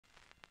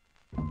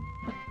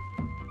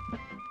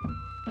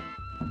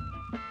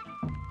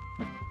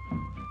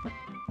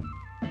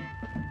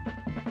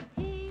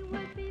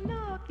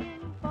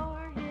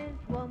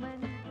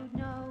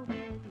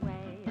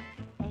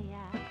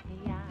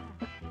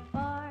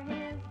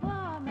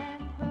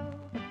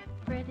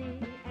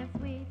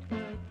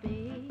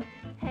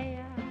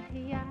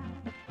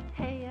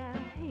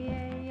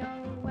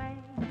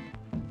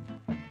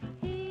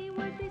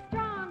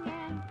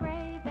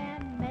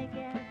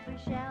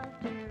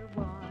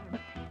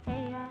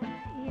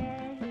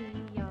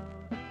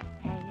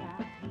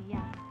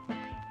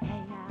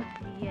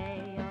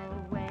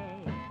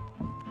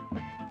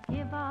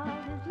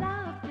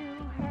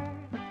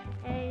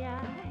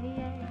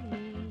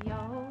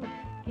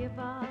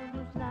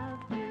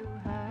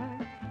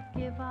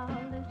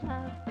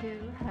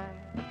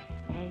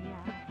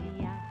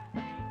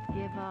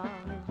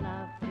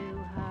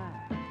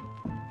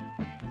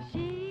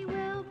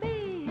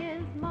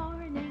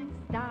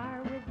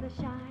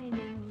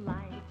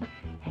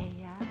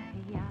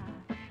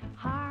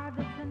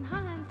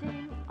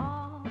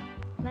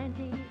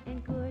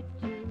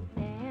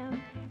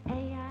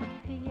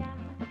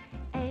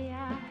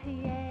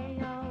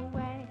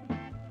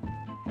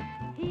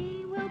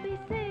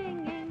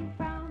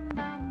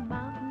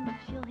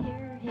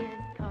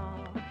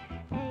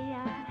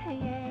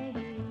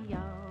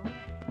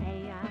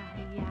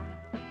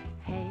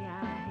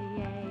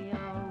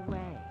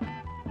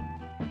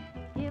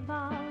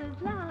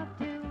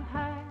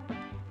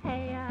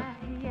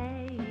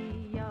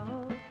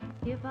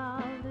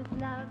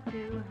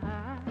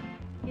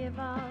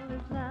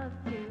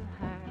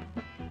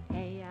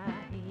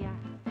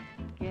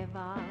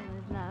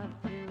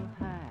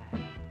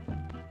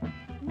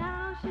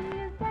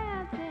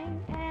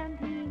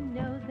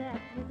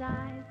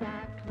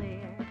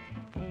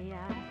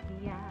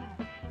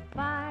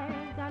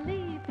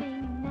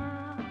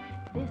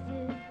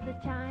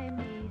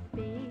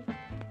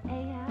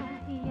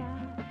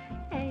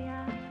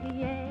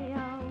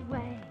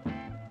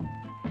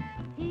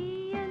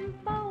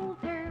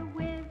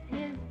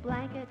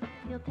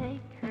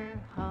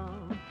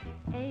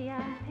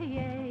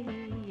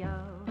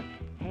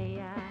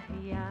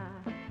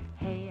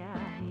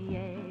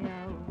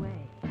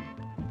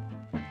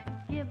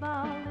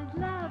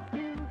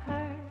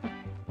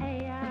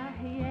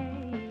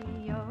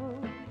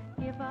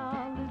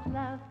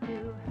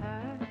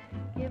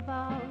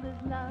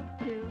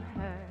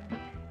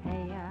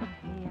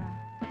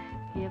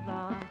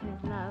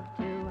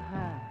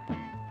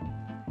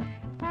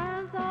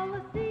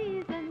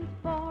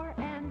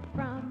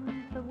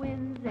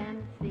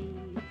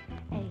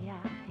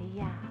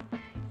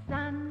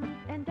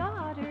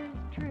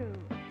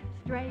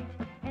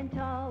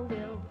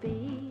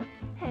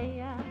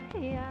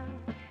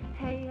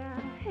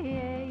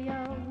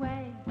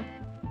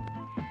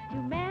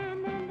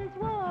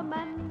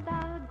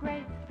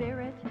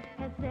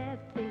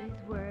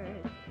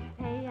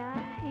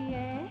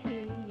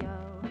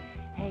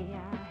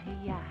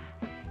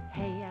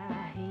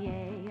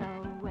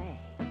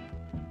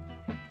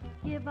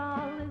give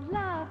all his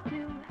love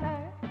to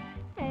her.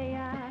 Hey,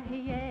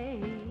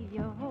 hey,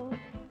 yo,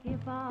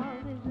 give all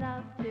his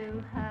love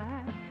to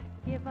her.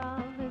 Give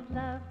all his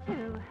love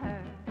to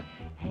her.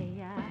 Hey,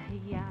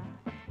 yeah,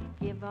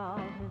 give all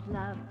his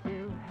love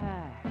to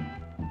her.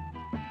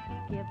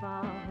 Give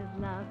all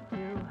his love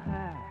to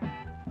her.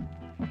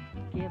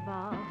 Give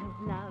all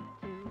his love